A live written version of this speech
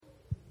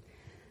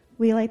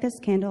We light this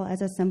candle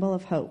as a symbol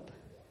of hope,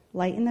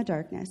 light in the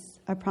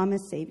darkness, a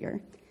promised Savior.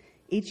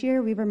 Each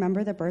year we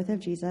remember the birth of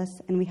Jesus,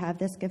 and we have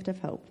this gift of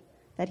hope,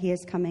 that he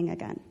is coming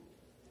again.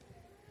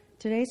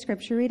 Today's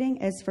scripture reading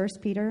is 1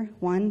 Peter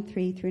 1,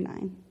 3 through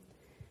 9.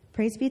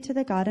 Praise be to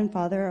the God and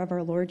Father of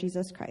our Lord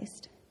Jesus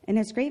Christ. In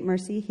his great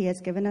mercy, he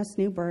has given us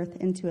new birth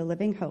into a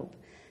living hope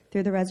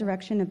through the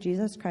resurrection of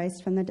Jesus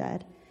Christ from the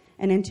dead,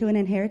 and into an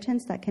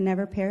inheritance that can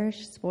never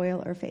perish,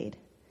 spoil, or fade.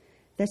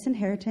 This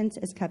inheritance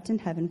is kept in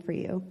heaven for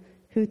you,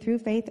 who through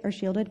faith are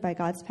shielded by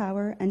God's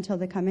power until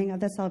the coming of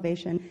the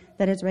salvation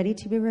that is ready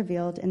to be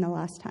revealed in the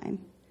last time.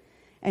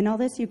 In all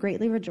this you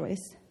greatly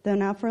rejoice, though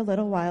now for a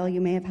little while you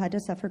may have had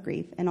to suffer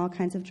grief in all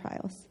kinds of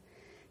trials.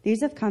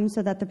 These have come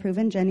so that the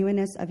proven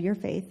genuineness of your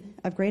faith,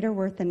 of greater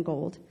worth than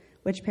gold,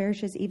 which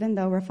perishes even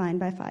though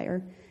refined by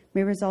fire,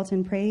 may result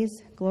in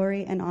praise,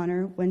 glory, and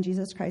honor when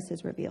Jesus Christ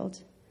is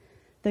revealed.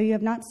 Though you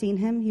have not seen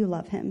him, you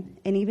love him,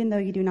 and even though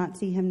you do not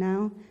see him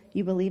now,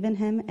 you believe in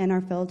him and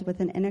are filled with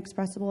an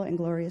inexpressible and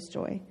glorious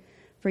joy,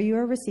 for you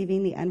are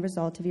receiving the end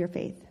result of your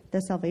faith, the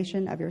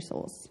salvation of your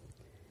souls.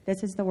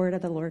 This is the word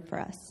of the Lord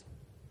for us.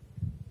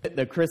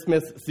 The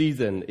Christmas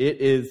season, it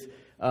is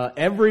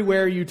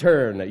everywhere you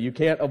turn. You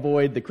can't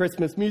avoid the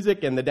Christmas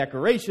music and the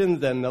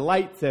decorations and the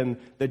lights and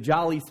the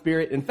jolly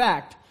spirit. In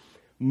fact,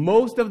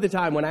 most of the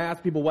time when I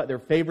ask people what their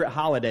favorite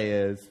holiday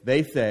is,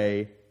 they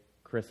say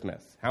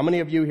Christmas. How many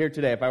of you here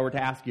today, if I were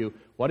to ask you,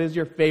 what is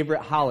your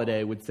favorite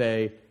holiday, would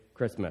say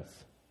Christmas?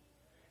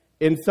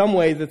 In some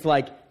ways, it's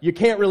like you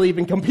can't really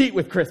even compete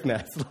with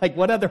Christmas. Like,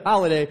 what other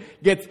holiday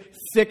gets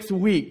 6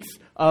 weeks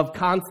of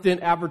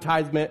constant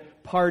advertisement,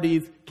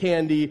 parties,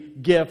 candy,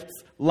 gifts,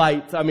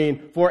 lights? I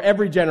mean, for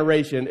every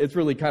generation, it's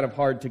really kind of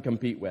hard to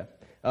compete with.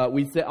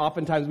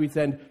 Oftentimes we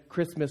send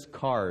Christmas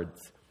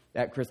cards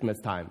at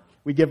Christmas time.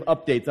 We give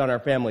updates on our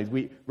families.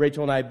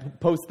 Rachel and I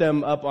post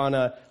them up on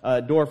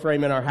a door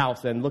frame in our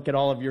house and look at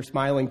all of your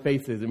smiling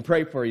faces and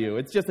pray for you.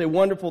 It's just a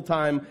wonderful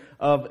time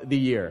of the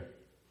year.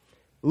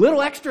 A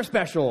little extra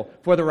special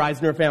for the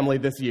Reisner family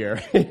this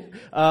year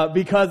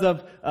because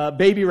of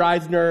baby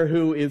Reisner,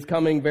 who is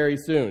coming very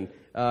soon.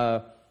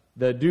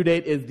 The due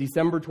date is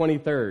December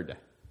 23rd.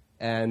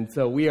 And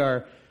so we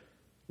are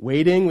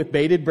waiting with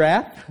bated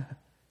breath,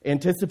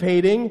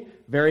 anticipating,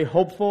 very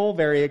hopeful,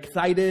 very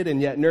excited,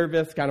 and yet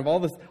nervous, kind of all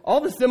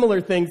the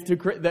similar things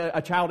that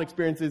a child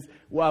experiences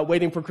while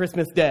waiting for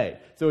Christmas Day.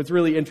 So it's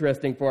really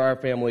interesting for our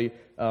family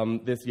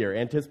this year.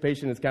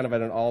 Anticipation is kind of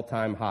at an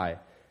all-time high.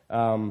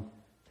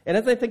 And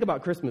as I think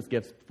about Christmas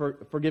gifts,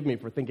 forgive me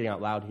for thinking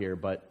out loud here,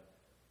 but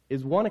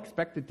is one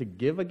expected to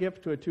give a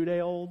gift to a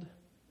 2-day-old?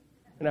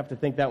 I'm going to have to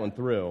think that one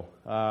through.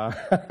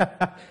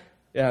 Yeah,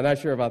 not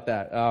sure about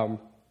that.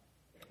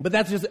 But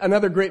that's just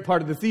another great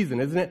part of the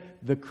season, isn't it?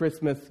 The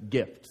Christmas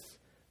gifts,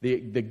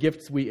 the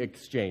gifts we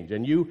exchange.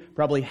 And you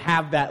probably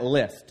have that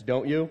list,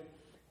 don't you?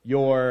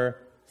 Your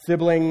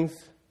siblings,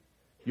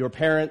 your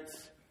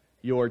parents,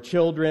 your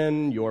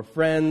children, your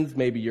friends,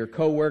 maybe your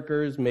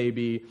coworkers,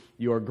 maybe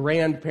your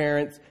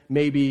grandparents,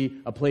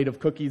 maybe a plate of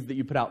cookies that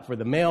you put out for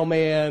the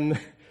mailman.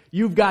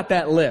 You've got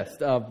that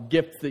list of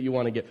gifts that you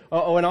want to give.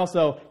 Oh, and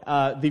also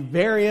the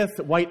various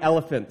white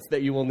elephants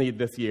that you will need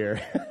this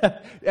year.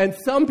 And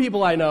some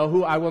people I know,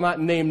 who I will not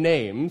name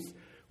names,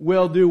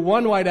 will do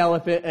one white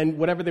elephant, and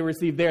whatever they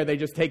receive there, they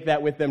just take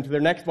that with them to their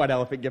next white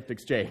elephant gift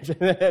exchange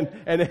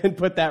and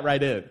put that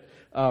right in.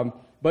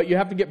 But you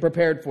have to get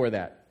prepared for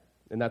that.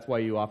 And that's why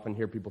you often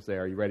hear people say,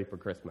 are you ready for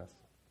Christmas?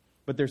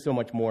 But there's so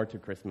much more to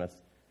Christmas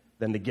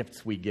than the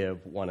gifts we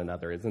give one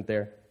another, isn't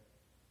there?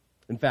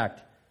 In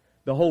fact,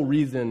 the whole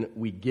reason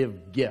we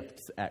give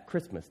gifts at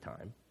Christmas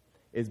time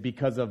is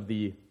because of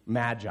the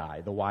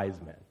Magi, the wise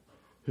men,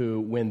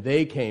 who, when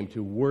they came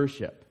to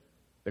worship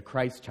the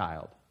Christ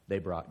child, they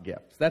brought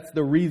gifts. That's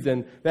the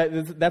reason,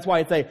 that's why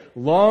it's a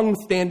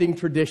long-standing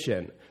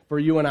tradition for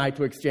you and I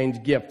to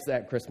exchange gifts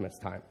at Christmas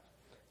time.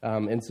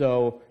 And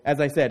so,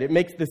 as I said, it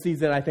makes the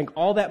season, I think,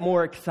 all that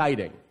more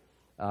exciting.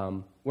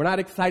 We're not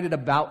excited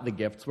about the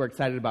gifts, we're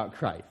excited about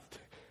Christ.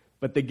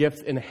 But the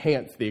gifts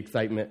enhance the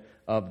excitement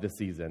of the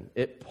season.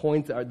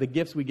 The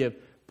gifts we give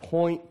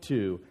point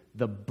to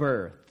the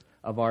birth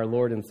of our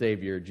Lord and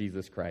Savior,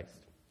 Jesus Christ.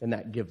 And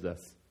that gives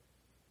us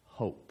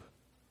hope.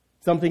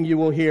 Something you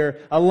will hear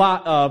a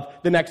lot of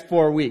the next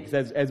 4 weeks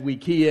as we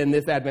key in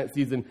this Advent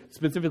season,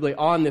 specifically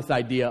on this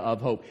idea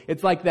of hope.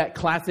 It's like that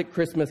classic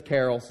Christmas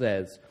carol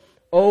says,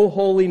 "O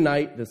holy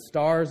night, the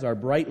stars are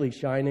brightly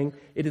shining.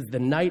 It is the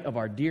night of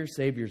our dear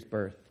Savior's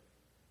birth.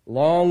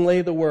 Long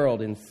lay the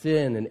world in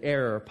sin and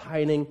error,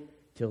 pining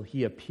till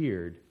he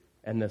appeared,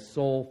 and the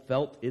soul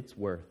felt its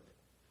worth.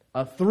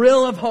 A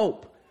thrill of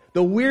hope,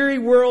 the weary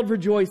world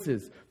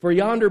rejoices, for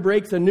yonder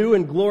breaks a new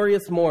and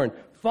glorious morn.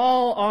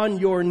 Fall on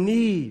your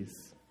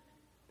knees.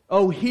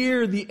 Oh,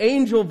 hear the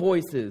angel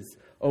voices.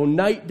 O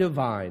night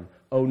divine,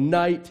 O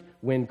night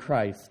when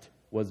Christ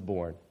was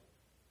born."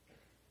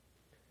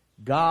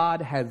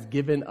 God has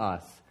given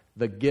us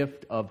the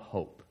gift of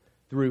hope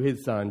through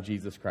his Son,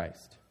 Jesus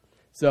Christ.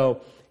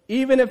 So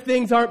even if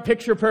things aren't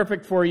picture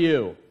perfect for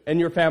you and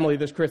your family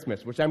this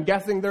Christmas, which I'm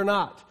guessing they're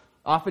not,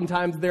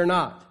 oftentimes they're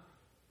not,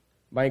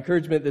 My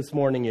encouragement this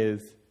morning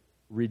is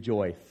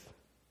rejoice.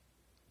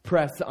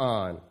 Press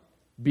on.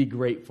 Be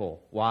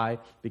grateful. Why?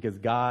 Because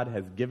God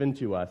has given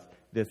to us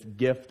this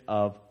gift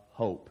of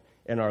hope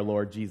in our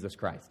Lord Jesus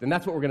Christ. And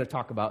that's what we're going to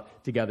talk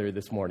about together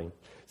this morning.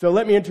 So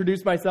let me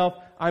introduce myself.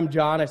 I'm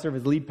John. I serve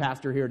as lead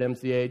pastor here at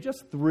MCA.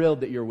 Just thrilled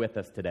that you're with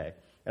us today.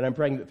 And I'm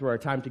praying that through our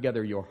time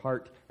together, your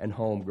heart and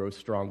home grow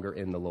stronger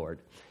in the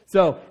Lord.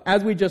 So,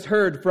 as we just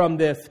heard from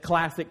this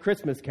classic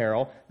Christmas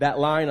carol, that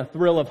line, a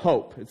thrill of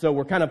hope. So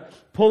we're kind of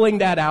pulling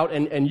that out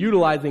and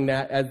utilizing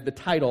that as the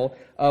title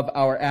of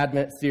our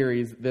Advent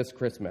series this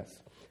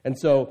Christmas. And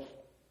so,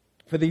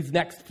 for these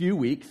next few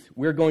weeks,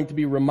 we're going to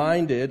be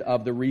reminded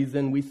of the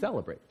reason we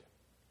celebrate.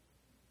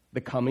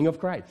 The coming of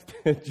Christ.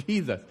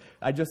 Jesus.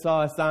 I just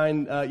saw a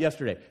sign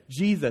yesterday.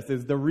 Jesus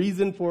is the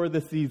reason for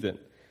the season.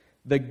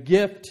 The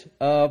gift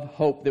of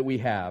hope that we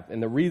have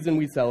and the reason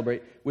we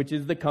celebrate, which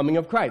is the coming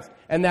of Christ.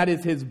 And that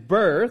is his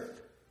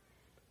birth,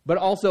 but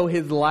also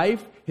his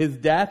life, his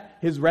death,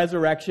 his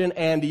resurrection,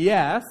 and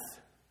yes,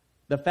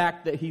 the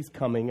fact that he's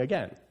coming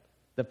again.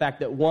 The fact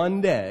that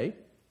one day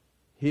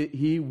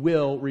he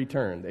will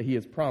return, that he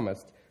has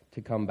promised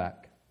to come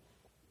back.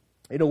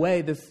 In a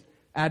way, this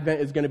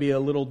Advent is going to be a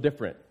little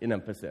different in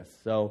emphasis.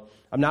 So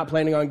I'm not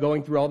planning on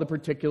going through all the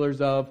particulars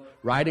of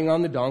riding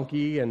on the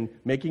donkey and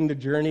making the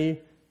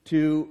journey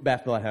to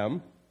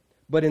Bethlehem,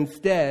 but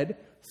instead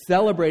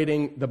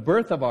celebrating the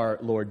birth of our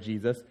Lord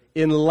Jesus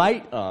in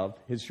light of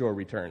his sure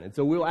return. And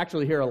so we'll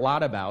actually hear a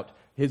lot about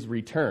his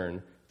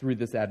return through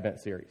this Advent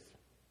series.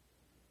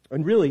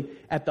 And really,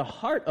 at the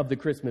heart of the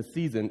Christmas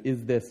season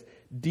is this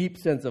deep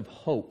sense of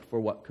hope for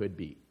what could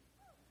be.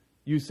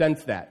 You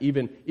sense that,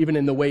 even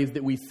in the ways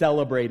that we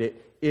celebrate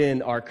it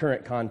in our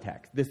current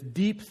context. This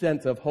deep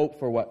sense of hope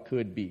for what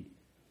could be.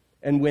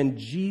 And when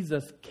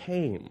Jesus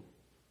came,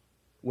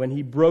 when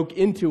he broke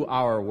into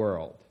our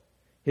world,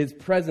 his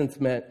presence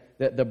meant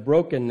that the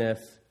brokenness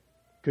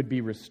could be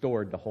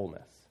restored to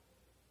wholeness.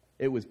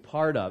 It was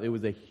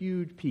a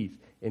huge piece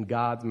in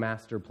God's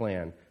master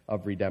plan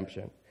of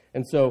redemption.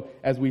 And so,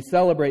 as we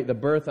celebrate the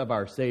birth of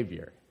our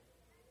Savior,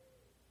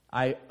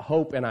 I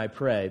hope and I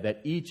pray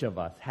that each of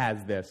us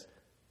has this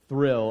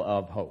thrill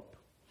of hope.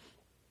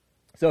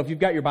 So if you've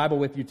got your Bible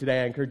with you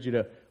today, I encourage you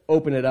to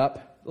open it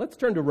up. Let's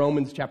turn to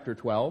Romans chapter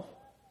 12.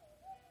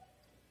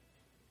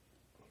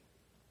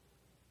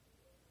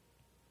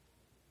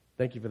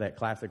 Thank you for that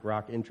classic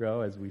rock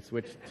intro as we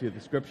switch to the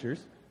scriptures.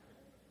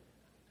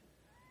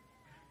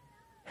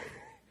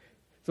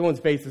 Someone's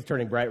face is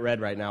turning bright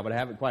red right now, but I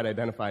haven't quite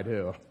identified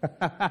who.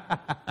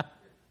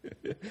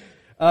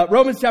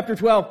 Romans chapter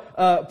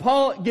 12,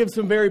 Paul gives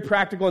some very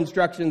practical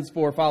instructions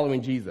for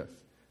following Jesus.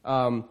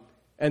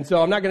 And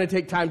so I'm not going to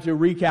take time to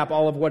recap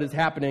all of what is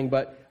happening,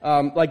 but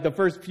like the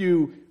first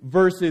few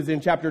verses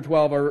in chapter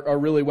 12 are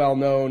really well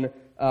known.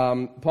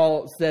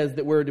 Paul says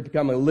that we're to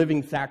become a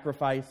living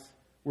sacrifice.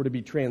 We're to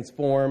be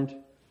transformed.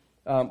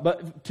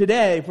 But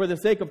today, for the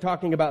sake of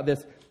talking about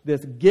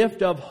this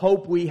gift of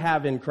hope we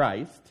have in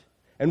Christ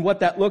and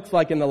what that looks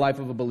like in the life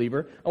of a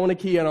believer, I want to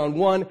key in on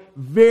one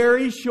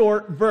very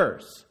short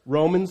verse,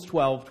 Romans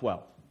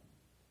 12:12.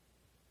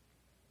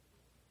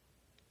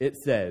 It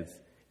says,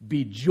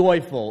 "Be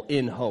joyful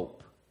in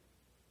hope,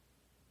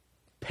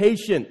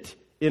 patient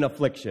in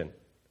affliction,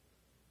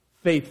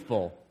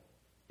 faithful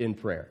in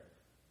prayer."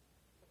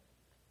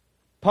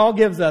 Paul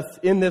gives us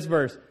in this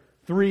verse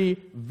 3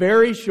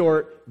 very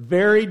short,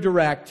 very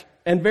direct,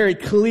 and very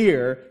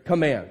clear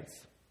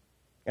commands.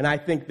 And I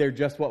think they're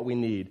just what we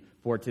need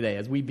for today.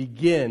 As we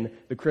begin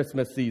the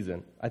Christmas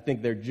season, I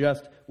think they're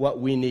just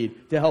what we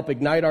need to help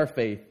ignite our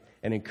faith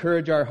and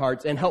encourage our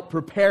hearts and help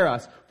prepare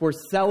us for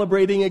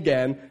celebrating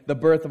again the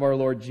birth of our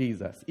Lord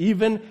Jesus,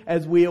 even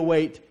as we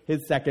await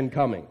his second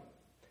coming.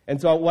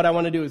 And so what I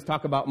want to do is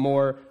talk about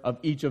more of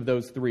each of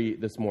those 3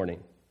 this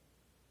morning.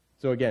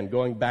 So again,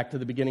 going back to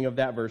the beginning of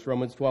that verse,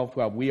 Romans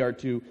 12:12, we are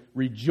to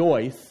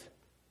rejoice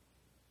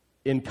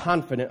in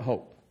confident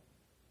hope.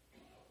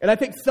 And I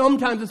think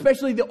sometimes,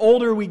 especially the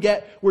older we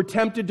get, we're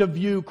tempted to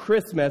view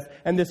Christmas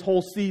and this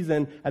whole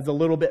season as a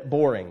little bit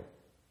boring,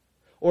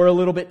 or a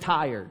little bit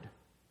tired,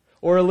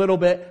 or a little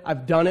bit,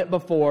 I've done it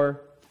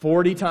before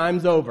 40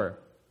 times over.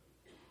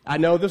 I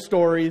know the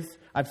stories.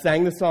 I've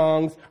sang the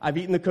songs, I've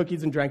eaten the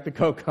cookies and drank the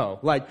cocoa.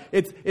 Like,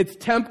 it's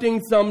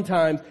tempting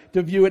sometimes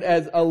to view it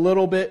as a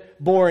little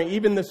bit boring.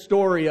 Even the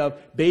story of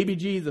baby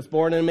Jesus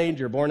born in a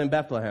manger, born in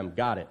Bethlehem.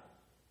 Got it.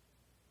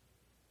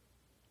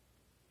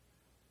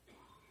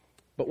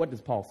 But what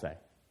does Paul say?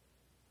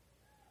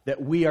 That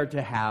we are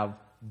to have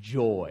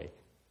joy.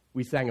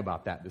 We sang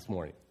about that this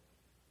morning.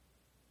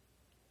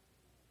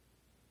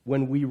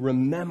 When we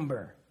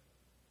remember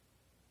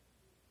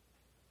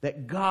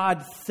that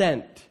God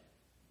sent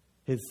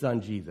his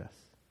son Jesus.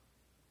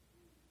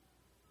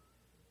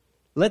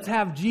 Let's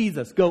have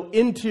Jesus go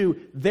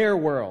into their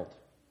world.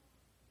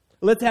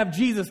 Let's have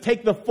Jesus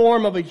take the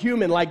form of a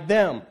human like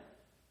them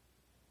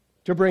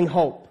to bring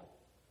hope.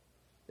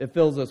 It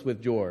fills us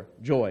with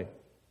joy.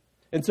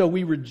 And so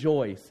we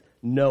rejoice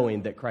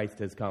knowing that Christ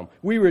has come.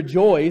 We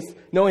rejoice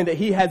knowing that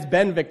he has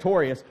been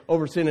victorious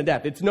over sin and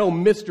death. It's no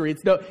mystery,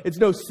 it's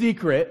no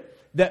secret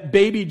that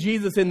baby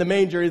Jesus in the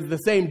manger is the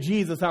same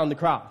Jesus on the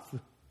cross.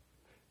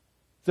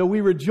 So we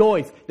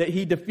rejoice that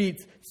he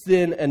defeats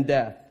sin and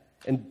death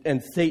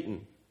and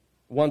Satan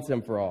once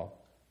and for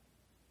all.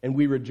 And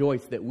we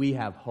rejoice that we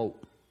have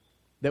hope,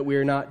 that we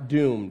are not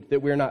doomed,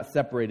 that we are not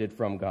separated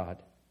from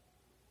God.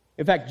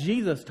 In fact,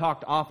 Jesus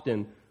talked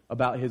often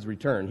about his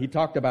return. He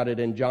talked about it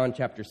in John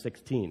chapter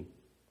 16.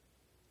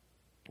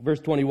 Verse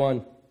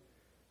 21,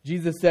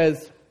 Jesus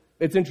says,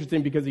 it's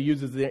interesting because he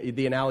uses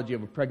the analogy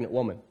of a pregnant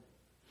woman.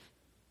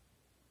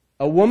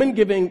 A woman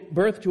giving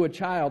birth to a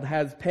child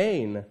has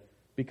pain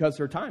because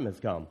her time has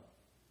come.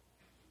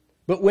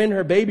 But when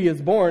her baby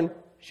is born,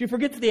 she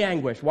forgets the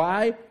anguish.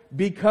 Why?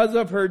 Because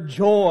of her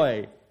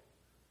joy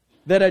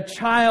that a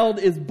child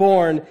is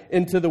born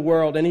into the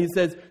world. And he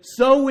says,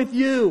 so with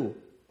you.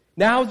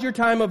 Now's your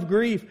time of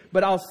grief,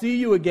 but I'll see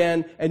you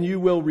again, and you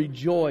will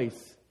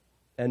rejoice,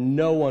 and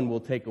no one will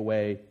take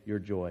away your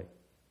joy.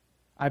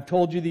 I've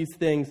told you these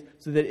things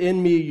so that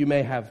in me you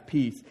may have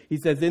peace. He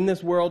says, in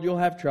this world you'll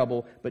have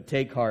trouble, but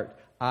take heart.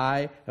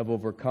 I have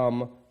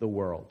overcome the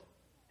world.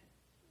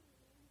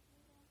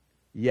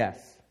 Yes,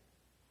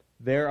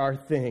 there are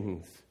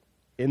things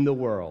in the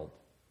world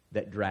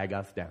that drag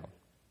us down.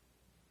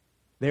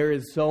 There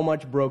is so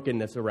much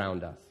brokenness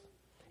around us.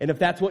 And if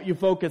that's what you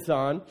focus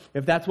on,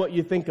 if that's what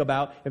you think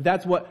about, if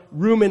that's what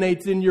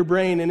ruminates in your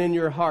brain and in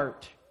your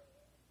heart,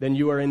 then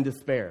you are in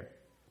despair,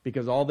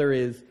 because all there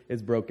is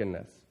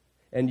brokenness.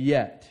 And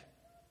yet,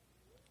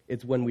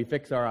 it's when we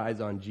fix our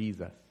eyes on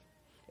Jesus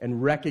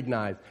and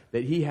recognize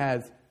that he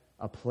has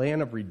a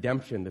plan of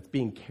redemption that's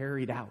being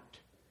carried out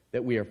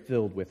that we are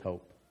filled with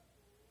hope.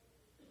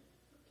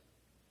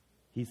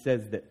 He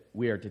says that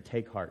we are to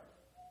take heart.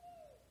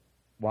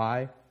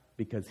 Why?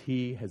 Because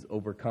he has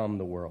overcome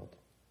the world.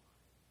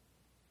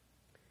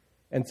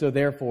 And so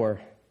therefore,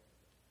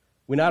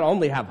 we not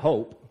only have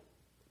hope,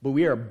 but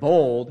we are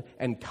bold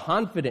and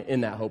confident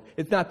in that hope.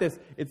 It's not this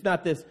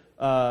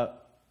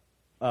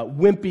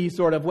wimpy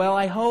sort of, well,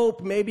 I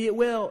hope, maybe it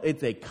will.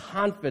 It's a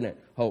confident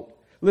hope.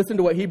 Listen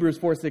to what Hebrews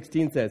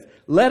 4:16 says.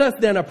 Let us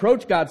then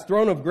approach God's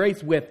throne of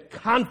grace with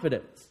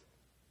confidence,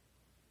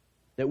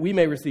 that we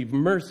may receive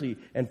mercy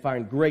and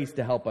find grace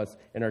to help us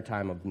in our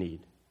time of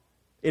need.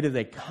 It is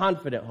a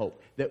confident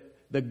hope that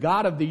the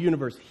God of the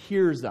universe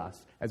hears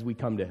us as we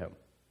come to him.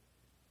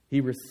 He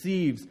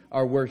receives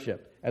our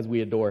worship as we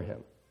adore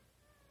him.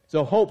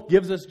 So hope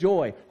gives us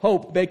joy.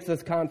 Hope makes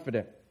us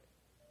confident.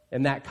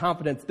 And that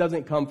confidence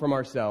doesn't come from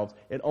ourselves.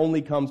 It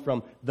only comes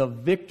from the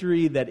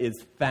victory that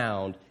is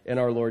found in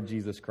our Lord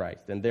Jesus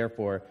Christ. And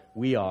therefore,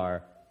 we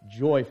are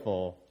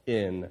joyful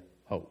in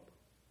hope.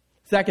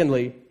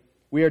 Secondly,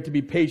 we are to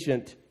be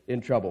patient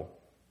in trouble.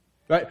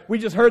 Right? We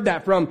just heard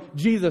that from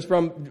Jesus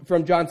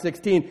from John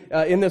 16.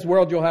 In this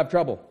world, you'll have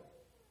trouble.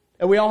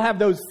 And we all have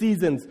those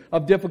seasons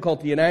of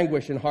difficulty and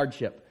anguish and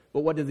hardship.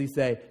 But what does he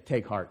say?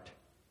 Take heart,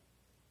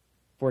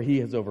 for he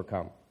has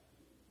overcome.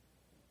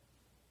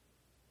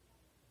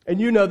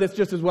 And you know this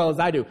just as well as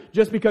I do.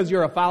 Just because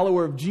you're a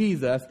follower of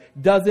Jesus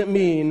doesn't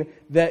mean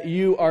that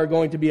you are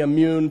going to be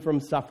immune from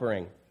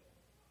suffering.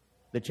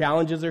 The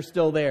challenges are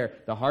still there.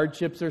 The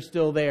hardships are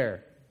still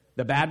there.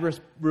 The bad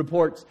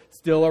reports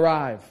still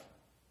arrive.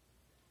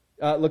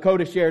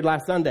 Lakota shared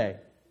last Sunday,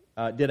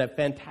 did a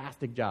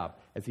fantastic job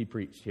as he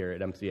preached here at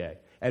MCA.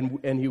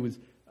 And he was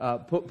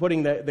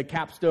putting the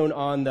capstone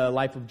on the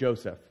life of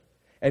Joseph.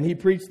 And he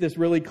preached this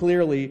really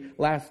clearly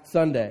last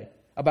Sunday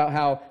about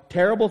how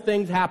terrible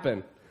things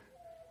happen,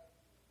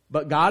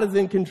 but God is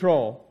in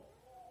control.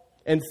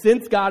 And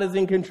since God is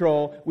in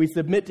control, we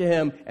submit to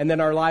him, and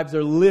then our lives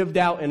are lived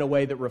out in a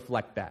way that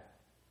reflect that.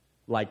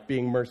 Like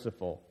being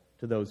merciful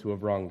to those who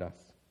have wronged us.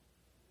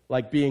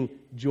 Like being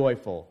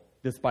joyful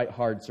despite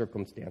hard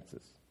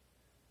circumstances.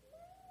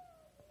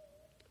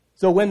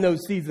 So when those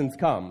seasons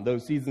come,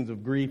 those seasons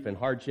of grief and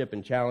hardship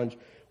and challenge,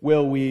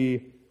 will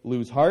we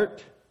lose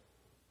heart?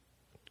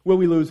 Will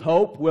we lose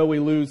hope? Will we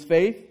lose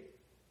faith?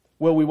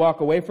 Will we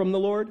walk away from the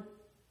Lord?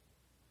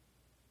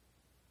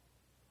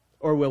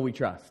 Or will we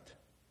trust?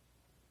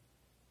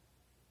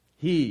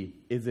 He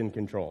is in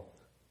control.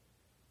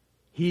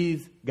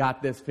 He's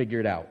got this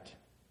figured out.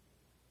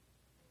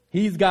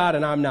 He's God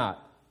and I'm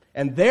not.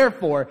 And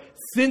therefore,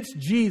 since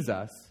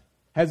Jesus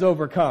has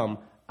overcome,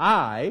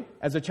 I,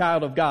 as a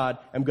child of God,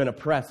 am going to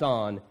press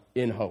on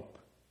in hope.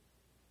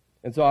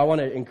 And so I want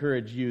to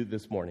encourage you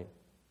this morning,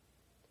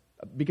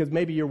 because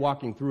maybe you're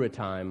walking through a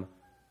time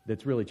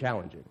that's really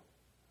challenging.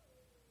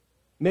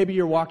 Maybe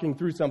you're walking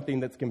through something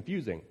that's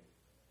confusing,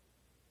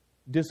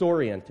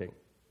 disorienting,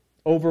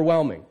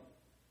 overwhelming.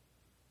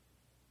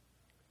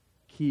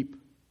 Keep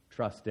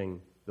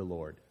trusting the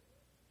Lord.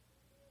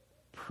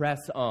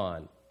 Press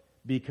on,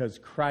 because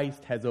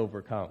Christ has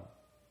overcome.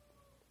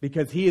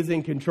 Because he is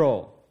in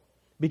control.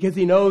 Because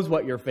he knows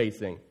what you're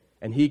facing,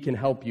 and he can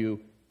help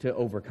you to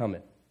overcome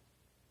it.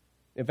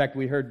 In fact,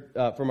 we heard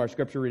from our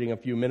scripture reading a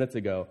few minutes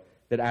ago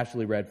that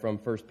Ashley read from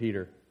 1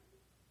 Peter.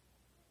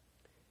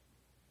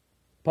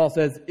 Paul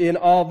says,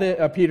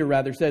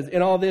 Peter says,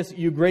 in all this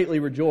you greatly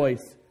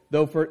rejoice,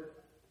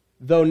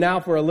 though now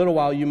for a little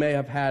while you may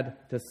have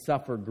had to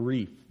suffer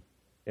grief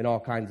in all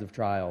kinds of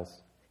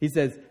trials. He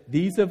says,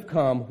 these have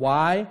come.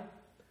 Why?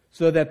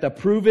 So that the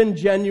proven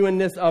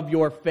genuineness of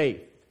your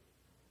faith,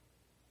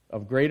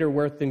 of greater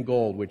worth than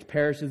gold, which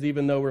perishes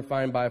even though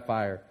refined by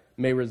fire,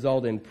 may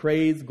result in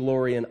praise,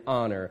 glory, and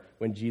honor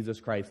when Jesus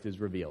Christ is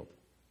revealed.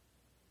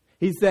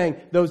 He's saying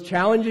those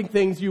challenging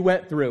things you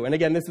went through, and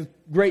again, this is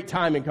great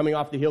timing coming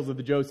off the heels of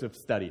the Joseph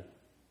study.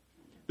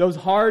 Those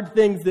hard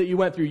things that you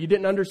went through, you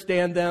didn't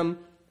understand them,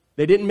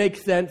 they didn't make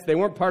sense, they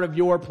weren't part of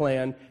your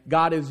plan.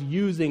 God is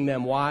using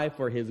them. Why?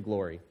 For His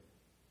glory.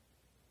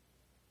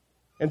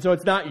 And so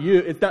it's not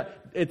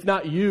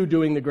you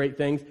doing the great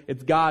things,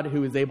 it's God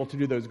who is able to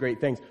do those great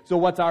things. So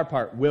what's our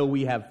part? Will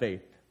we have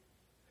faith?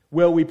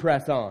 Will we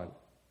press on?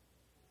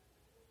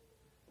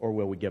 Or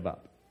will we give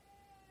up?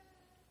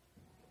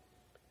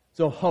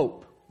 So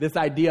hope, this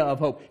idea of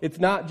hope, it's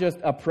not just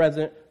a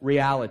present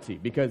reality,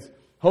 because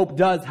hope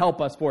does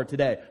help us for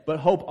today, but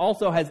hope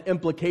also has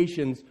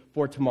implications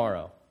for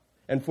tomorrow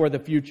and for the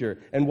future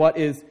and what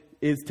is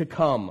to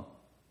come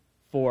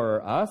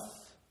for us,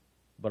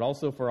 but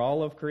also for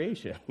all of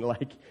creation.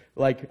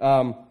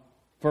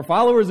 For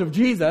followers of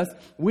Jesus,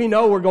 we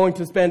know we're going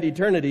to spend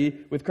eternity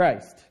with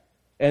Christ,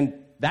 and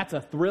that's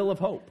a thrill of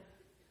hope.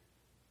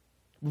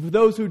 For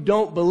those who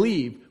don't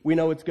believe, we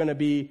know it's going to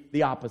be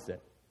the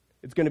opposite.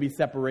 It's going to be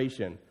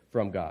separation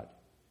from God.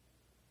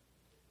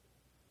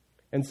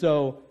 And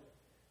so,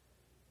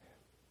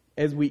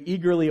 as we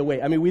eagerly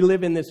await, we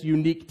live in this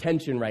unique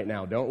tension right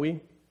now, don't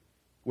we?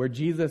 Where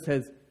Jesus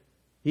has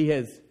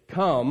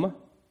come,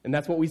 and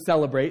that's what we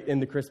celebrate in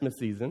the Christmas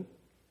season.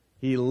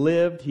 He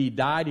lived, He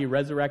died, He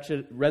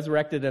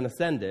resurrected and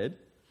ascended,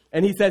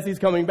 and He says He's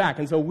coming back.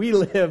 And so we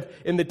live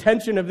in the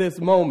tension of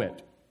this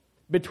moment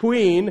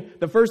between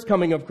the first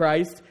coming of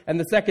Christ and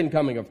the second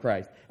coming of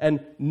Christ.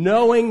 And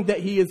knowing that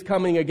He is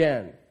coming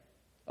again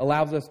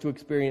allows us to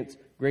experience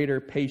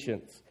greater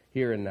patience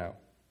here and now.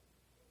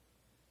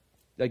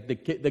 Like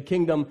the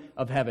kingdom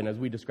of heaven, as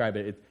we describe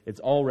it, it's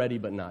already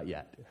but not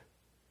yet.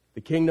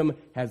 The kingdom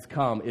has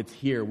come. It's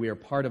here. We are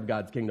part of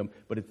God's kingdom,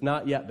 but it's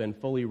not yet been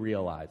fully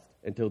realized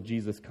until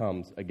Jesus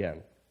comes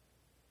again.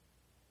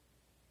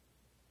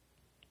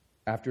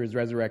 After His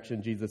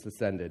resurrection, Jesus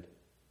ascended.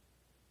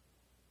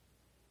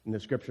 And the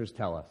scriptures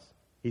tell us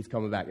He's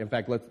coming back. In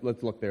fact,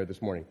 let's look there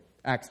this morning.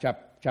 Acts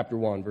chapter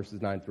 1,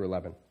 verses 9 through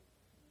 11.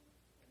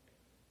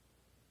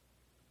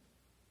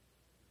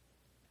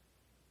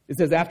 It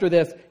says, after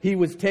this, He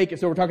was taken,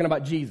 so we're talking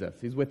about Jesus.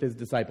 He's with His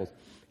disciples.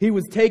 He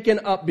was taken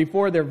up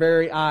before their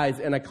very eyes,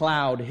 and a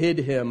cloud hid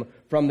Him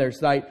from their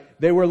sight.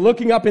 They were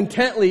looking up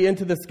intently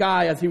into the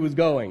sky as He was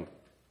going.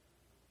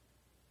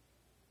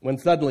 When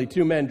suddenly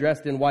 2 men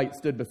dressed in white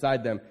stood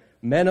beside them.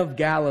 Men of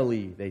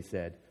Galilee, they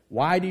said,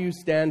 why do you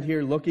stand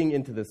here looking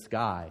into the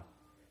sky?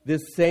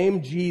 This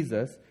same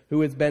Jesus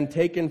who has been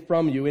taken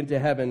from you into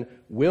heaven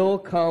will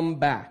come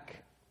back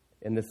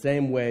in the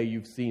same way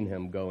you've seen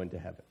Him go into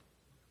heaven.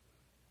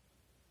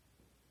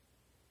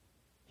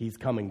 He's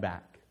coming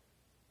back.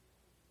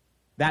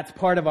 That's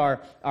part of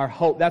our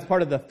hope. That's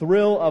part of the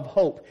thrill of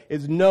hope,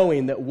 is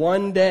knowing that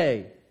one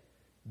day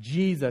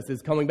Jesus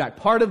is coming back.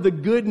 Part of the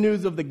good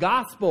news of the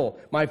gospel,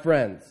 my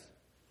friends,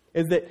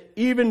 is that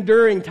even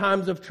during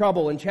times of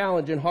trouble and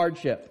challenge and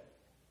hardship,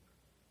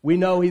 we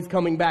know He's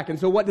coming back. And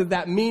so what does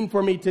that mean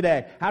for me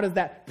today? How does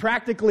that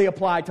practically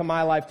apply to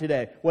my life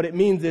today? What it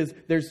means is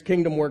there's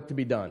kingdom work to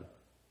be done.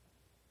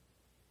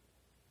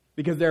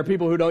 Because there are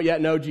people who don't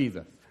yet know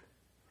Jesus.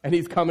 And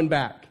He's coming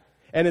back.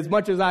 And as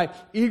much as I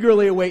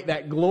eagerly await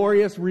that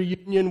glorious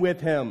reunion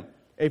with Him,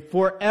 a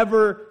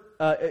forever,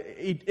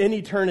 in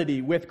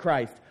eternity with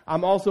Christ,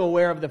 I'm also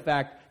aware of the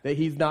fact that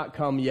He's not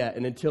come yet.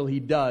 And until He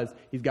does,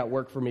 He's got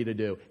work for me to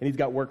do. And He's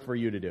got work for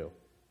you to do.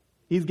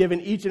 He's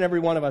given each and every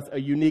one of us a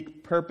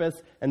unique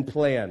purpose and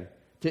plan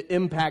to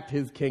impact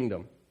His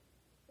kingdom.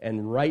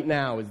 And right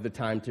now is the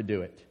time to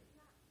do it.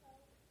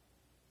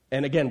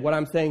 And again, what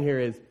I'm saying here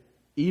is,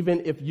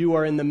 even if you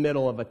are in the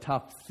middle of a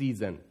tough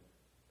season,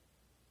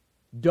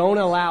 don't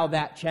allow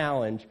that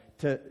challenge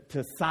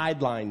to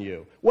sideline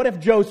you. What if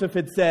Joseph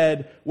had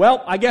said,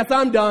 well, I guess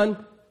I'm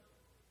done.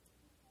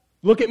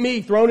 Look at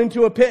me, thrown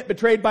into a pit,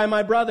 betrayed by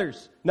my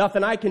brothers.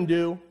 Nothing I can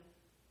do.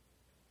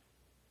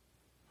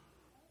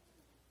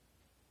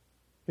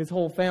 His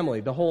whole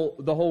family, the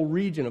whole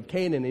region of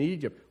Canaan and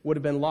Egypt would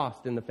have been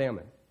lost in the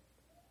famine.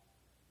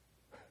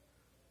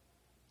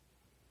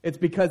 It's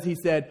because he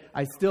said,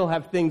 I still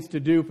have things to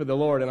do for the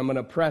Lord, and I'm going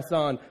to press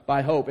on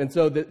by hope. And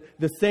so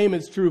the same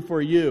is true for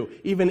you,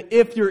 even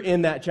if you're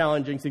in that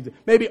challenging season.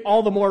 Maybe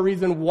all the more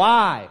reason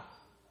why.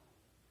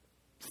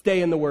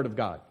 Stay in the Word of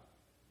God.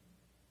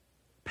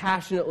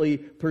 Passionately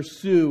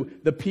pursue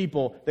the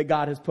people that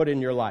God has put in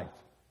your life.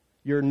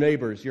 Your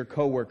neighbors, your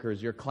coworkers,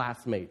 your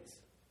classmates.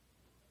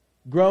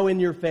 Grow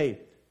in your faith.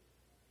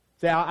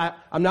 Say,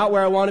 I'm not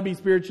where I want to be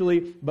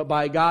spiritually, but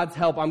by God's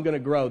help, I'm going to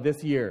grow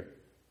this year.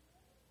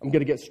 I'm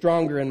going to get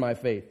stronger in my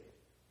faith.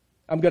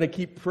 I'm going to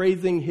keep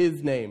praising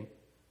His name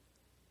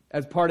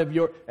as part of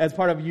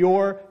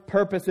your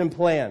purpose and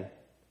plan,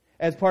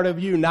 as part of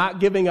you not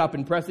giving up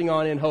and pressing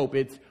on in hope.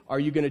 It's, are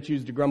you going to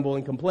choose to grumble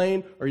and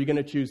complain, or are you going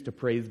to choose to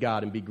praise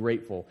God and be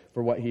grateful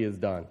for what he has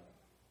done?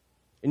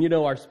 And you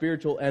know, our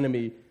spiritual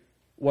enemy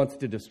wants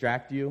to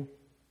distract you.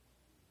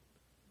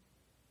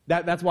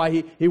 That's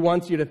why he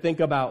wants you to think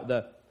about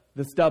the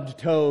stubbed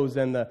toes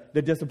and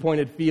the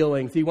disappointed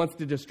feelings. He wants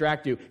to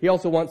distract you. He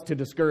also wants to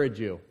discourage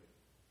you.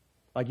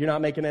 Like, you're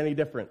not making any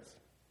difference.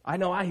 I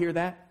know, I hear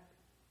that.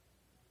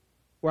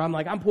 Where I'm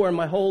like, I'm pouring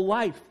my whole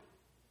life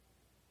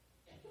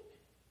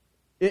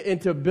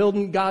into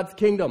building God's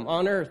kingdom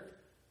on earth,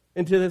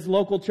 into this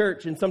local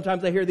church. And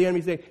sometimes I hear the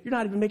enemy say, you're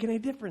not even making any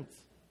difference.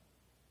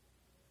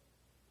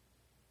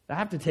 I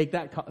have to take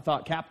that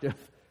thought captive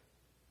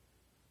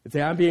and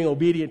say, I'm being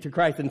obedient to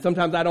Christ. And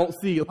sometimes a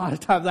lot of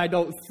times I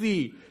don't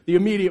see the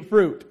immediate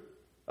fruit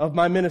of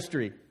my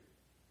ministry.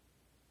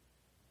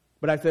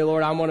 But I say,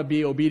 Lord, I want to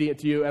be obedient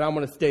to you, and I'm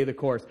going to stay the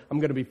course. I'm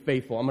going to be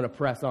faithful. I'm going to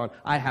press on.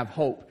 I have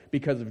hope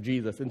because of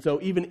Jesus. And so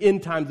even in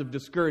times of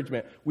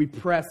discouragement, we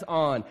press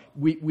on.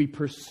 We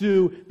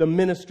pursue the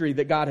ministry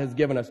that God has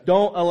given us.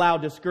 Don't allow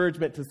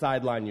discouragement to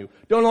sideline you.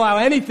 Don't allow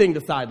anything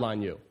to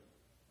sideline you.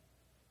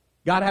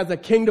 God has a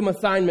kingdom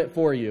assignment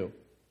for you.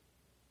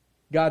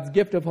 God's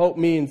gift of hope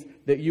means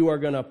that you are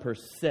going to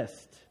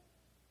persist.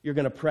 You're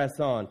going to press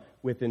on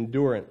with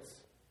endurance,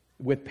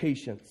 with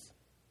patience,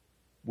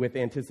 with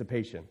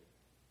anticipation.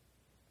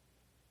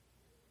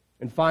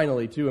 And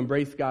finally, to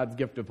embrace God's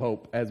gift of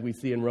hope, as we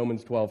see in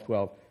Romans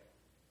 12:12,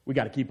 we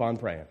got to keep on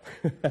praying.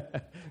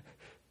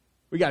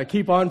 We got to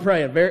keep on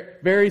praying. Very,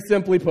 very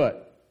simply put,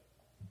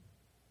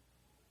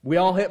 we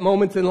all hit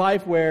moments in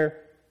life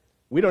where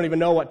we don't even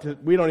know what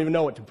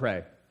to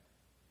pray.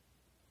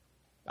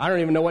 I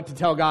don't even know what to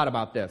tell God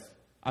about this.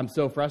 I'm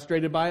so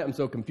frustrated by it. I'm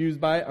so confused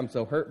by it. I'm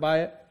so hurt by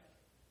it.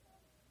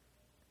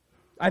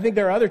 I think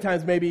there are other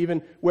times maybe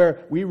even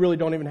where we really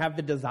don't even have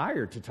the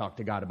desire to talk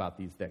to God about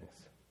these things.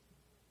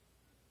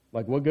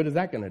 Like, what good is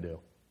that going to do?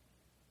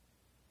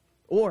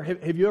 Or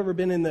have you ever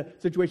been in the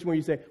situation where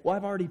you say, well,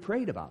 I've already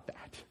prayed about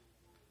that.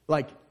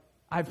 Like,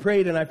 I've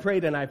prayed and I've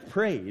prayed and I've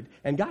prayed,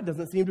 and God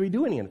doesn't seem to be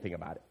doing anything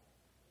about it.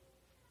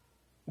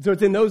 So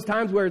it's in those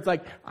times where it's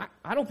like,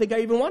 I don't think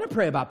I even want to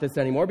pray about this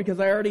anymore because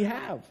I already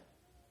have.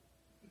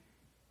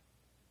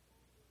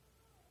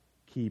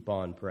 Keep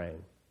on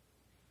praying.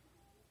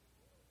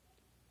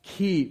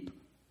 Keep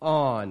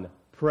on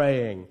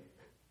praying.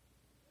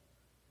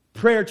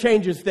 Prayer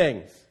changes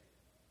things.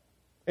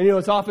 And you know,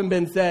 it's often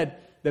been said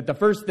that the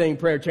first thing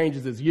prayer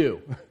changes is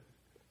you.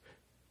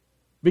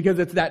 Because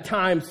it's that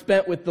time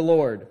spent with the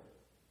Lord.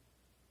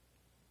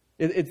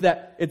 It's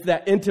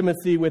that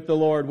intimacy with the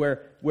Lord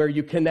where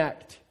you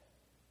connect,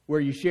 where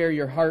you share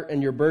your heart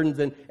and your burdens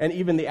and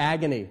even the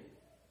agony.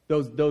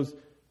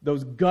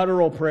 Those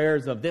guttural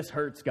prayers of, this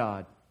hurts,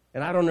 God,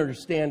 and I don't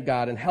understand,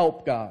 God, and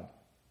help, God.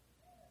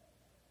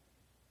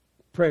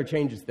 Prayer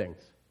changes things.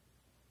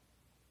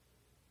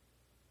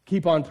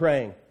 Keep on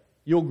praying.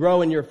 You'll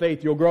grow in your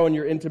faith. You'll grow in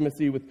your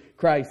intimacy with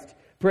Christ.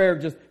 Prayer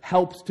just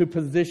helps to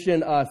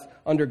position us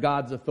under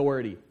God's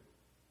authority,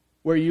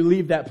 where you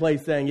leave that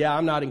place saying, yeah,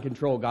 I'm not in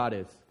control, God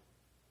is.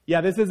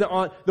 Yeah,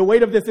 the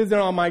weight of this isn't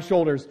on my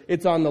shoulders,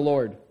 it's on the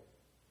Lord.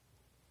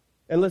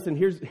 And listen,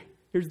 here's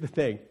the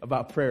thing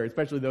about prayer,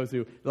 especially those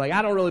who are like,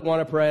 I don't really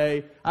want to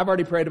pray. I've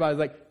already prayed about it. It's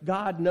like,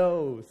 God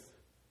knows.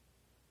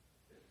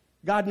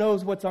 God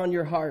knows what's on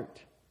your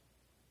heart.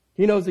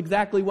 He knows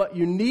exactly what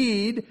you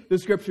need, the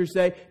scriptures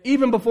say,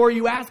 even before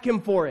you ask him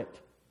for it.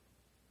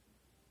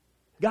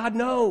 God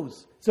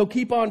knows. So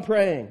keep on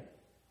praying.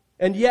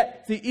 And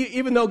yet, see,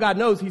 even though God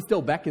knows, he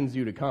still beckons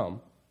you to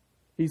come.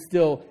 He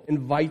still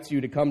invites you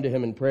to come to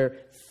him in prayer,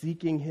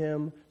 seeking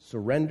him,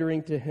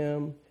 surrendering to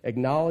him,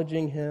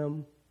 acknowledging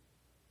him.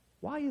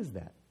 Why is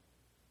that?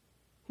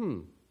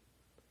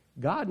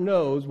 God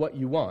knows what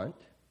you want,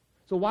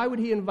 so why would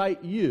he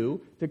invite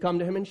you to come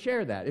to him and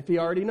share that if he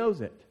already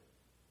knows it?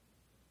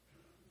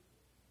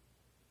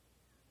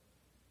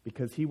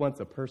 Because he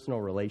wants a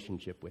personal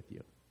relationship with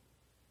you.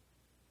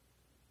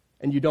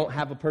 And you don't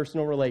have a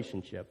personal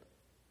relationship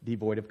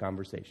devoid of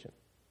conversation.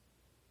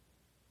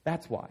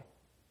 That's why.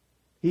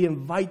 He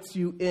invites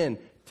you in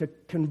to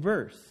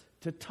converse,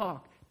 to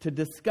talk, to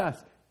discuss,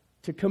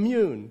 to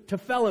commune, to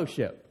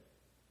fellowship,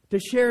 to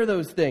share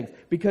those things,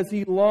 because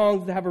he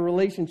longs to have a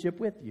relationship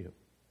with you.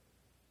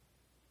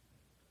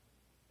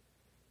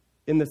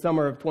 In the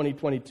summer of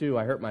 2022,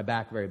 I hurt my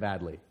back very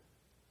badly.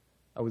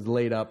 I was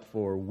laid up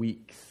for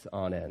weeks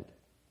on end.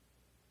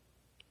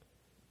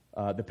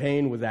 The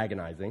pain was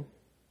agonizing.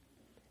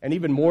 And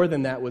even more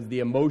than that was the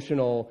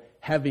emotional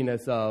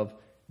heaviness of,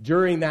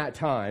 during that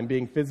time,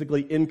 being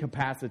physically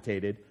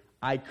incapacitated,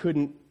 I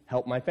couldn't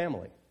help my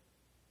family.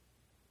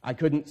 I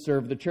couldn't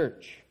serve the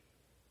church.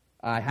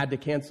 I had to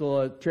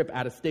cancel a trip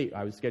out of state.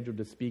 I was scheduled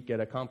to speak at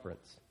a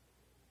conference.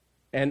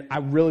 And I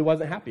really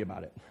wasn't happy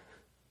about it.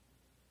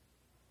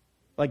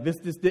 Like,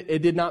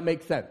 it did not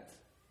make sense.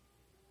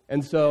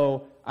 And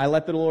so I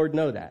let the Lord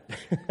know that.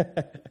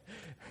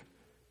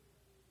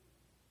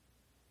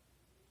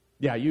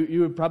 Yeah, you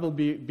would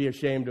probably be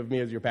ashamed of me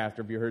as your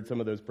pastor if you heard some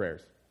of those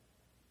prayers.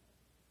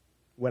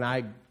 When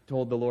I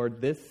told the Lord,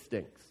 this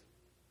stinks.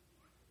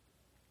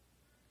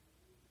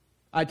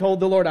 I told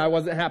the Lord I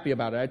wasn't happy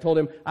about it. I told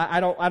him, I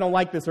don't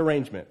like this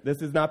arrangement.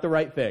 This is not the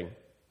right thing.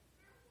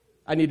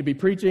 I need to be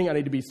preaching. I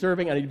need to be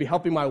serving. I need to be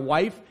helping my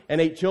wife and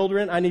 8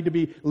 children. I need to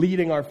be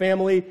leading our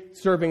family,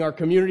 serving our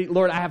community.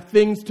 Lord, I have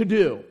things to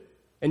do.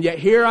 And yet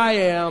here I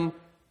am,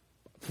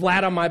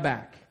 flat on my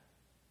back.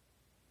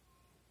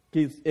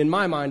 Because in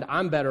my mind,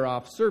 I'm better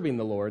off serving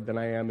the Lord than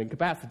I am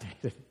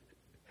incapacitated.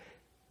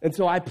 And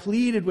so I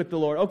pleaded with the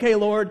Lord, okay,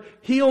 Lord,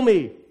 heal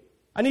me.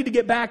 I need to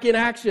get back in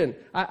action.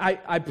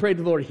 I prayed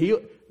to the Lord,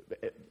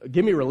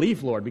 give me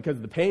relief, Lord,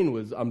 because the pain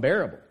was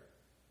unbearable.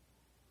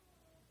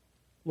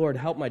 Lord,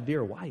 help my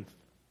dear wife,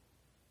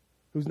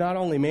 who's not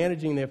only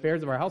managing the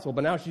affairs of our household,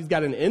 but now she's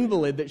got an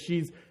invalid that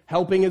she's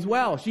helping as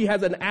well. She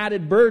has an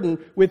added burden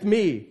with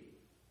me.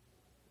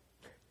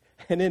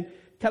 And then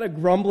kind of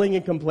grumbling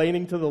and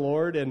complaining to the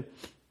Lord and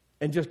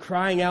just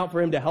crying out for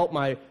him to help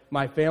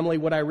my family,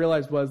 what I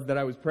realized was that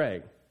I was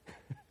praying.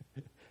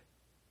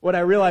 What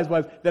I realized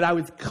was that I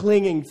was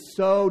clinging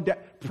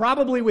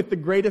probably with the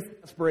greatest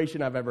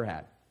desperation I've ever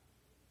had.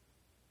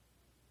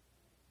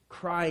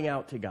 Crying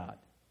out to God.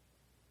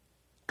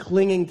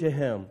 Clinging to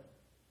him.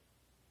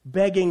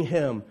 Begging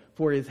him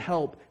for his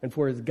help and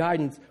for his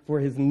guidance, for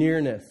his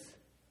nearness.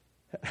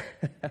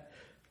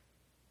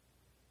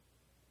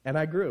 And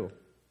I grew.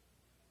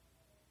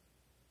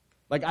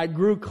 Like I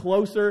grew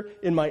closer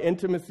in my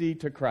intimacy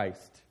to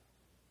Christ.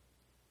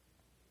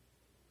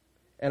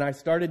 And I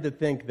started to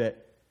think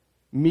that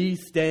me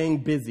staying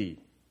busy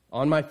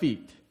on my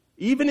feet,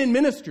 even in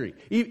ministry,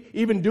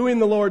 even doing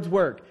the Lord's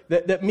work,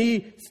 that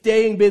me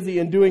staying busy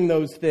and doing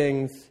those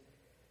things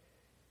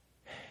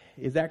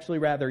is actually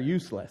rather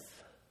useless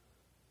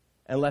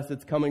unless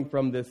it's coming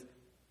from this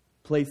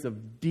place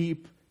of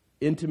deep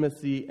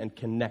intimacy and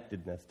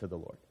connectedness to the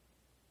Lord.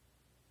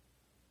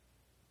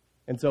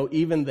 And so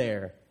even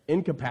there,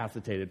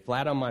 incapacitated,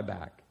 flat on my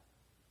back,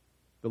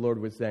 the Lord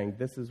was saying,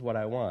 this is what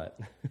I want.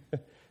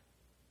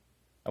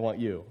 I want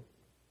you.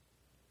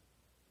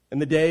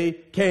 And the day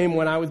came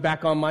when I was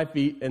back on my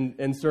feet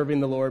and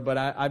serving the Lord, but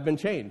I've been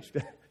changed.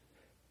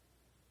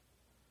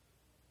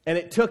 And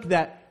it took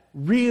that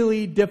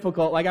really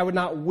difficult, like I would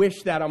not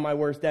wish that on my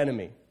worst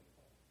enemy.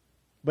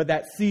 But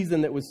that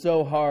season that was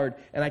so hard,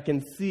 and I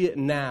can see it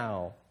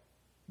now,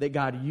 that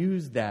God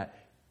used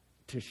that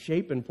to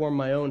shape and form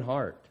my own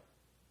heart.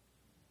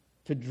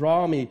 To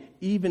draw me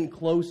even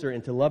closer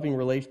into loving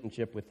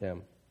relationship with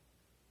him.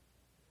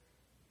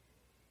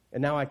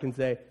 And now I can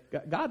say,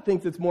 God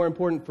thinks it's more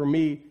important for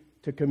me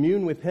to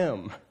commune with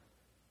him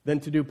than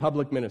to do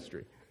public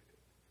ministry.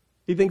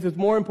 He thinks it's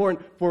more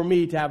important for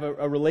me to have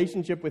a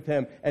relationship with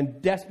him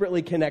and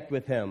desperately connect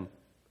with him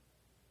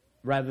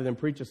rather than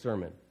preach a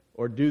sermon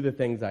or do the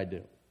things I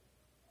do.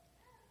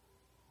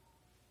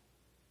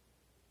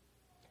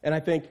 And I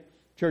think,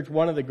 church,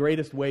 one of the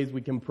greatest ways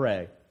we can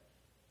pray,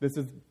 this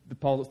is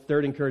Paul's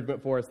third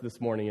encouragement for us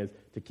this morning, is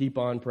to keep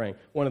on praying.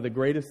 One of the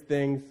greatest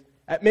things,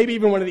 maybe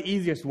even one of the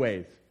easiest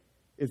ways,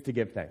 is to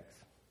give thanks.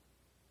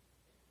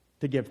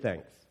 To give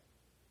thanks.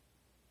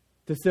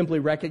 To simply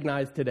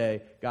recognize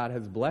today, God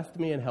has blessed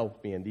me and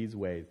helped me in these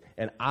ways,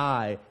 and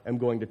I am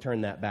going to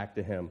turn that back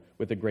to him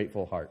with a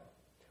grateful heart.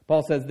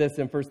 Paul says this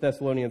in 1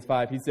 Thessalonians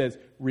 5. He says,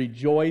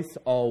 rejoice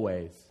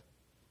always,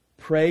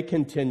 pray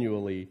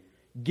continually,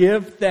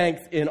 give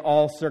thanks in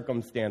all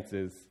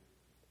circumstances,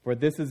 for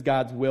this is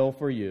God's will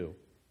for you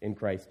in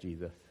Christ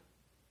Jesus.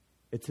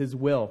 It's his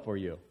will for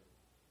you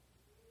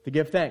to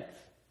give thanks.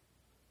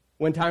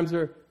 When times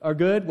are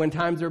good, when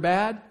times are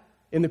bad,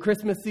 in the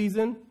Christmas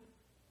season,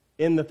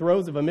 in the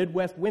throes of a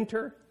Midwest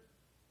winter,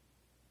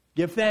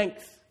 give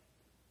thanks.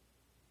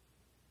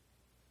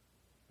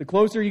 The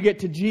closer you get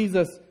to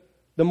Jesus,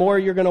 the more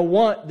you're going to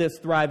want this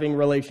thriving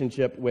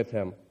relationship with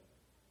him.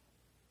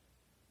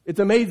 It's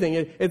amazing.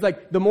 It's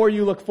like the more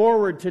you look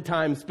forward to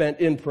time spent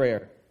in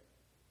prayer.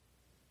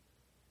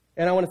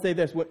 And I want to say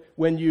this,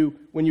 when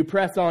you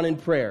press on in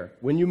prayer,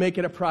 when you make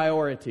it a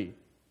priority,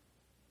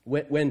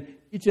 when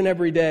each and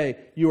every day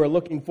you are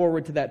looking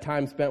forward to that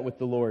time spent with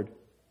the Lord,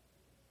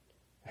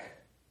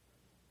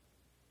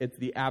 it's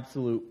the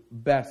absolute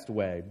best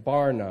way,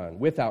 bar none,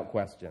 without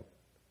question,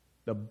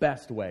 the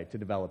best way to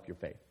develop your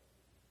faith,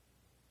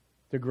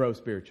 to grow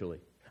spiritually.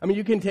 I mean,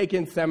 you can take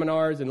in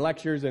seminars and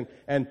lectures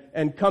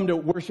and come to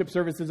worship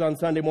services on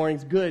Sunday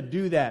mornings. Good,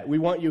 do that. We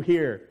want you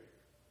here.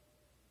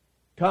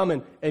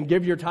 Come and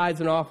give your tithes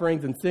and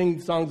offerings and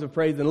sing songs of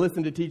praise and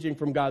listen to teaching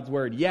from God's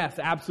Word. Yes,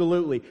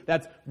 absolutely.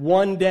 That's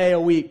one day a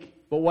week.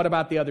 But what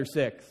about the other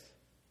 6?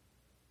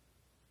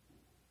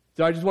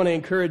 So I just want to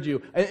encourage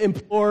you,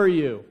 implore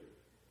you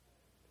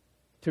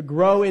to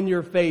grow in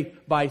your faith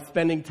by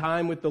spending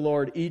time with the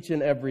Lord each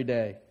and every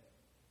day.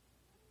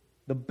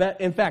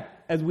 In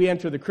fact, as we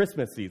enter the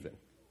Christmas season,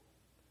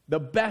 the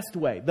best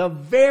way, the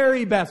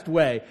very best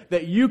way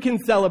that you can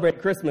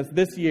celebrate Christmas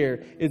this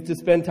year is to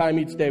spend time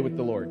each day with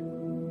the Lord.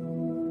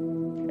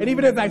 And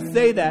even as I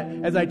say that,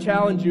 as I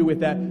challenge you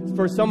with that,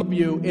 for some of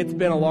you, it's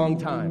been a long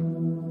time.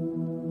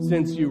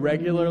 since you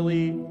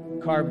regularly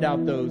carved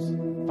out those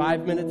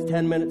 5 minutes,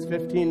 10 minutes,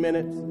 15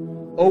 minutes,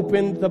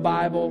 opened the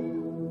Bible,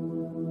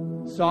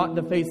 sought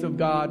the face of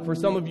God. For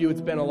some of you,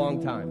 it's been a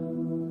long time.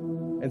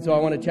 And so I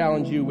want to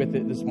challenge you with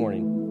it this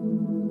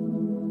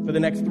morning. For the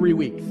next 3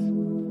 weeks,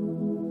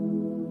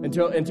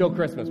 until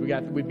Christmas,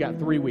 we've got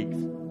 3 weeks.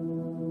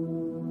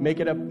 Make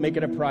it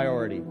a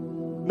priority.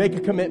 Make a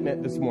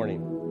commitment this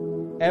morning.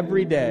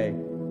 Every day,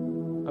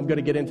 I'm going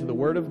to get into the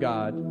Word of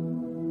God.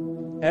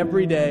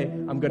 Every day,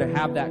 I'm going to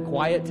have that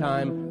quiet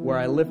time where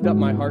I lift up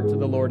my heart to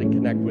the Lord and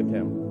connect with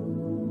Him.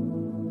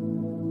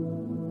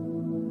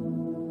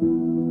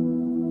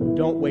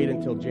 Don't wait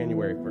until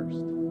January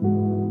 1st.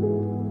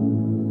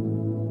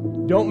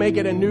 Don't make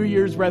it a New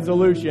Year's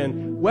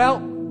resolution. Well,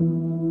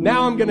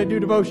 now I'm going to do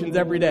devotions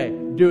every day.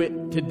 Do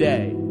it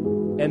today,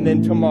 and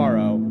then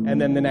tomorrow, and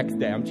then the next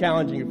day. I'm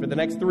challenging you for the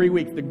next 3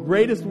 weeks. The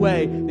greatest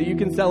way that you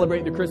can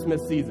celebrate the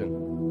Christmas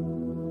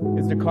season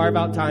is to carve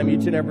out time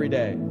each and every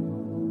day.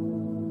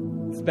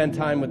 Spend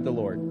time with the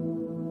Lord.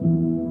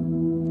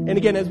 And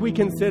again, as we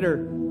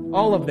consider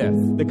all of this,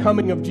 the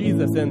coming of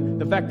Jesus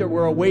and the fact that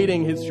we're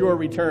awaiting His sure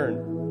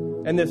return,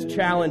 and this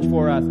challenge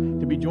for us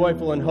to be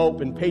joyful in hope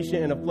and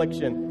patient in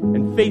affliction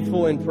and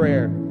faithful in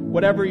prayer,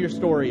 whatever your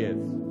story is,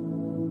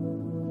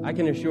 I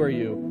can assure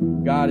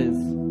you, God is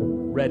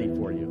ready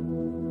for you.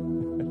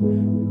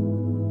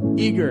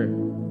 Eager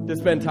to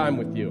spend time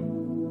with you.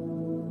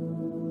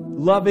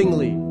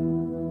 Lovingly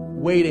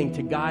waiting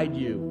to guide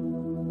you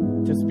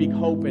to speak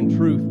hope and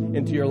truth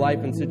into your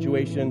life and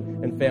situation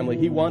and family.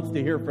 He wants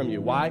to hear from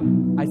you. Why?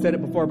 I said it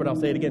before, but I'll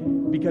say it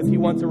again. Because He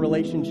wants a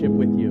relationship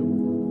with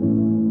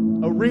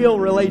you. A real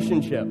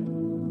relationship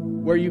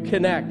where you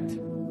connect.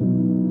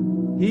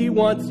 He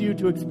wants you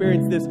to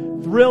experience this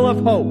thrill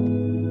of hope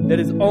that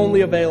is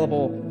only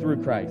available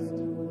through Christ.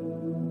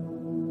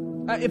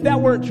 If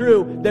that weren't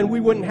true, then we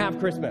wouldn't have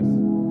Christmas.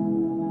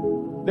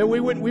 Then we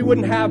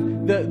wouldn't have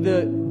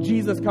the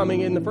Jesus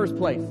coming in the first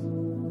place.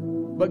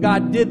 But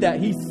God did that.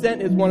 He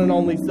sent His one and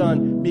only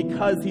Son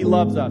because He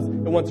loves us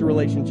and wants a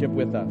relationship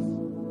with us.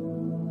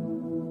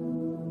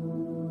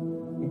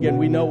 Again,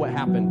 we know what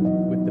happened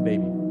with the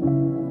baby.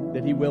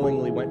 That He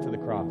willingly went to the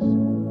cross.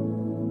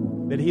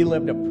 That He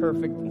lived a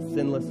perfect and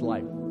sinless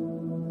life.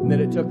 And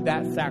that it took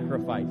that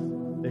sacrifice,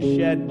 the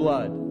shed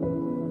blood,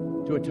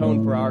 to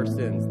atone for our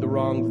sins, the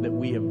wrongs that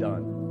we have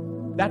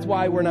done. That's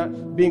why we're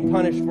not being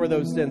punished for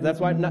those sins. That's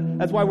why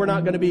we're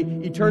not going to be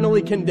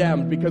eternally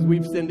condemned because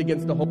we've sinned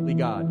against a holy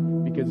God.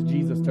 Because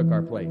Jesus took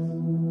our place.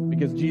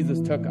 Because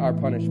Jesus took our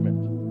punishment.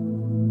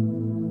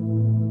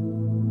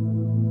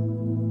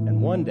 And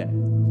one day,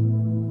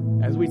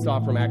 as we saw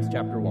from Acts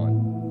chapter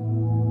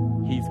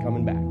 1, He's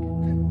coming back.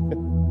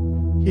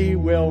 He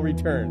will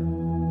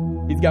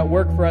return. He's got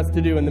work for us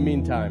to do in the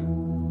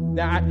meantime.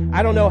 Now,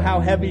 I don't know how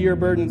heavy your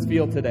burdens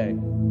feel today,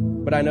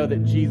 but I know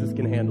that Jesus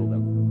can handle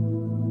them.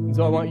 And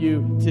so I want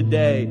you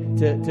today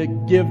to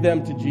give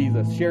them to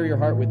Jesus. Share your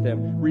heart with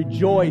Him.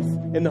 Rejoice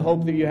in the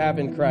hope that you have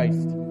in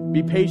Christ.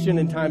 Be patient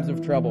in times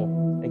of trouble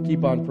and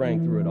keep on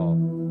praying through it all.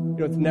 You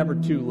know, it's never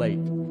too late.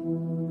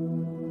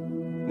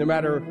 No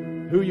matter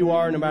who you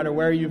are, no matter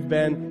where you've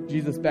been,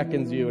 Jesus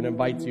beckons you and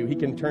invites you. He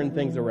can turn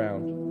things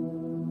around.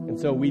 And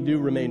so we do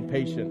remain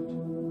patient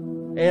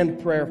and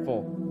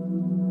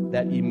prayerful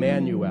that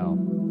Immanuel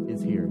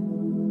is here.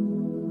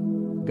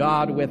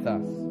 God with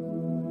us.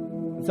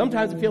 And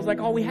sometimes it feels like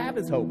all we have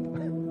is hope.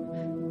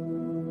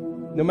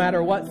 No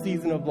matter what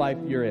season of life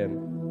you're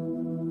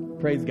in,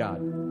 praise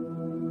God.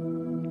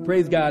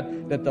 Praise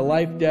God that the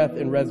life, death,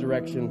 and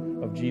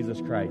resurrection of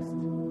Jesus Christ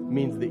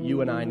means that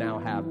you and I now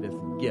have this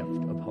gift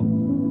of hope.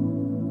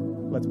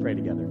 Let's pray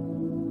together.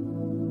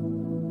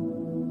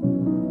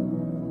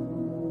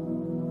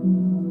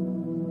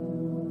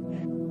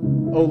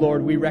 Oh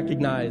Lord, we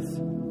recognize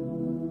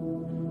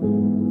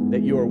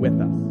that you are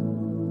with us.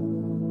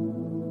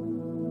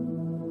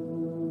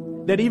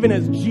 That even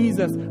as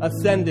Jesus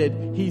ascended,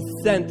 He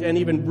sent and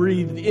even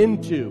breathed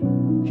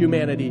into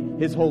humanity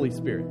His Holy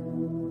Spirit.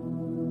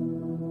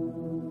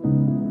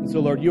 So,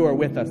 Lord, you are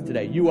with us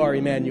today. You are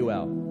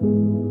Immanuel,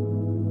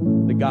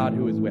 the God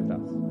who is with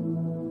us.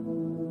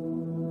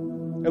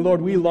 And,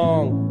 Lord, we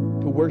long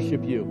to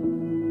worship you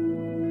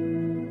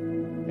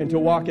and to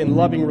walk in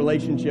loving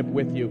relationship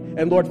with you.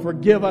 And, Lord,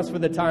 forgive us for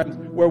the times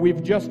where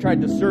we've just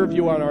tried to serve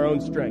you on our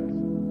own strength.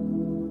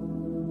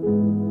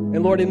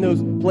 And, Lord, in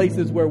those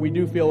places where we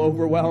do feel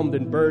overwhelmed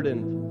and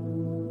burdened,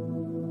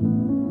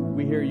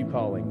 we hear you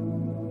calling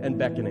and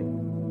beckoning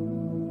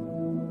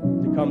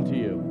to come to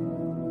you.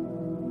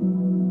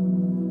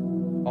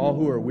 All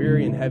who are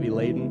weary and heavy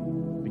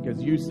laden,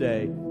 because you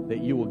say that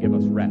you will give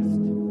us rest.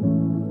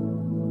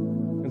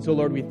 And so,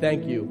 Lord, we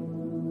thank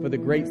you for the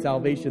great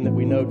salvation that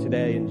we know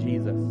today in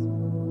Jesus.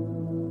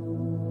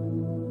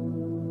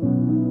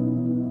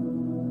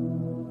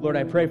 Lord,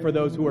 I pray for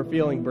those who are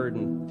feeling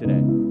burdened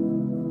today,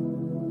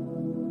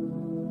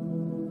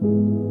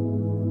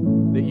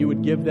 that you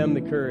would give them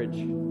the courage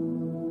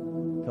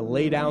to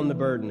lay down the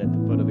burden at the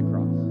foot of the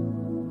cross,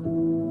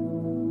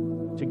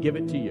 to give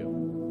it to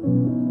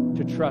you,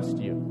 to trust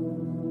you,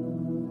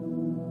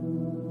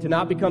 to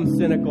not become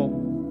cynical,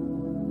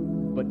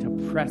 but to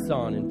press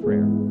on in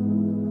prayer,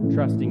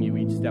 trusting you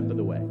each step of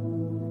the way.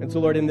 And so,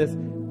 Lord, in this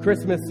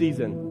Christmas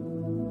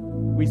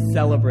season, we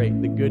celebrate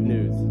the good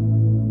news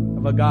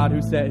of a God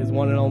who sent his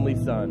one and only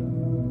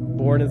Son,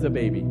 born as a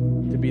baby,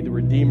 to be the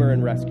Redeemer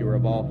and Rescuer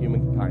of all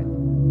humankind.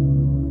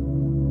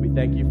 We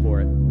thank you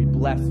for it. We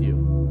bless you.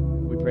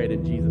 We pray it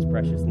in Jesus'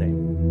 precious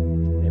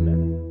name.